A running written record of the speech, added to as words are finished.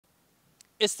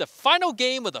It's the final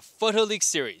game of the Foothill League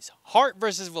series, Hart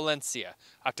versus Valencia.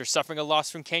 After suffering a loss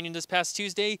from Canyon this past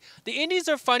Tuesday, the Indians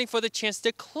are fighting for the chance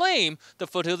to claim the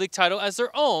Foothill League title as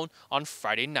their own on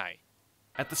Friday night.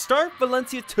 At the start,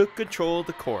 Valencia took control of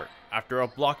the court. After a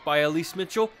block by Elise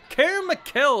Mitchell, Karen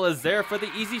McKell is there for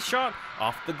the easy shot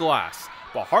off the glass.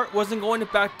 But Hart wasn't going to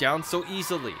back down so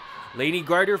easily. Lainey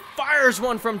Grider fires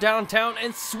one from downtown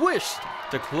and swished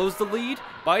to close the lead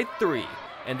by 3.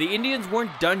 And the Indians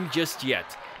weren't done just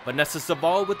yet. Vanessa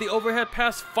Zavala with the overhead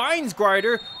pass finds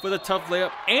Grider for the tough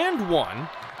layup and 1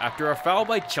 after a foul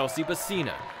by Chelsea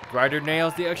Bassina. Grider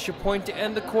nails the extra point to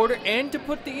end the quarter and to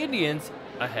put the Indians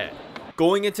ahead.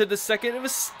 Going into the second, it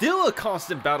was still a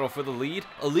constant battle for the lead.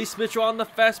 Elise Mitchell on the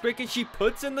fast break and she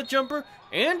puts in the jumper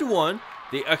and 1.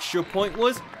 The extra point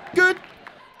was good.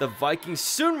 The Vikings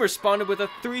soon responded with a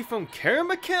 3 from Karen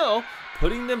McKell,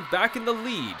 putting them back in the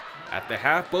lead. At the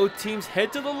half, both teams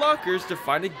head to the lockers to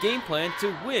find a game plan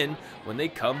to win when they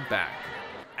come back.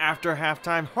 After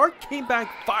halftime, Hart came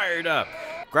back fired up.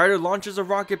 Grider launches a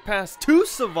rocket pass to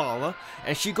Zavala,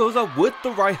 and she goes up with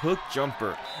the right hook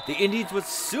jumper. The Indians would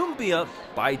soon be up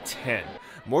by 10.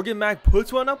 Morgan Mack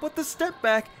puts one up with the step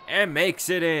back and makes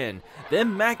it in.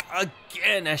 Then Mack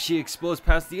again as she explodes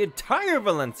past the entire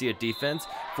Valencia defense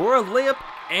for a layup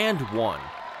and 1.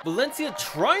 Valencia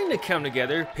trying to come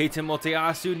together, Peyton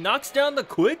Moteasu knocks down the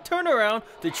quick turnaround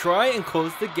to try and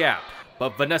close the gap.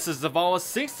 But Vanessa Zavala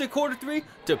sinks to quarter 3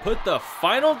 to put the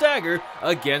final dagger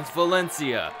against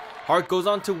Valencia. Hart goes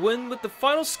on to win with the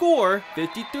final score,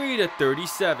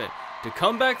 53-37. To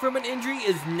come back from an injury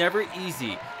is never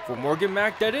easy. For Morgan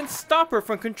Mack, that didn't stop her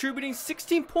from contributing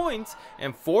 16 points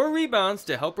and 4 rebounds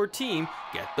to help her team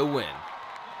get the win.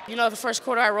 You know, the first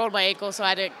quarter I rolled my ankle, so I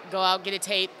had to go out, get it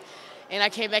taped. And I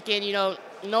came back in,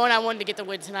 knowing I wanted to get the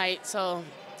win tonight. So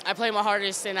I played my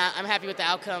hardest, and I'm happy with the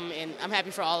outcome, and I'm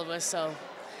happy for all of us. So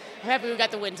I'm happy we got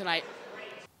the win tonight.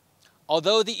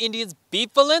 Although the Indians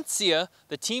beat Valencia,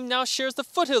 the team now shares the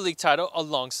Foothill League title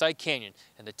alongside Canyon.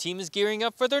 And the team is gearing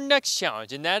up for their next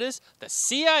challenge, and that is the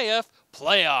CIF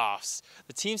playoffs.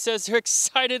 The team says they're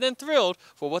excited and thrilled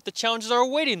for what the challenges are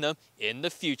awaiting them in the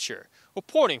future.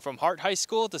 Reporting from Hart High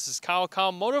School, this is Kyle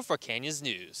Kawamoto for Canyons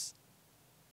News.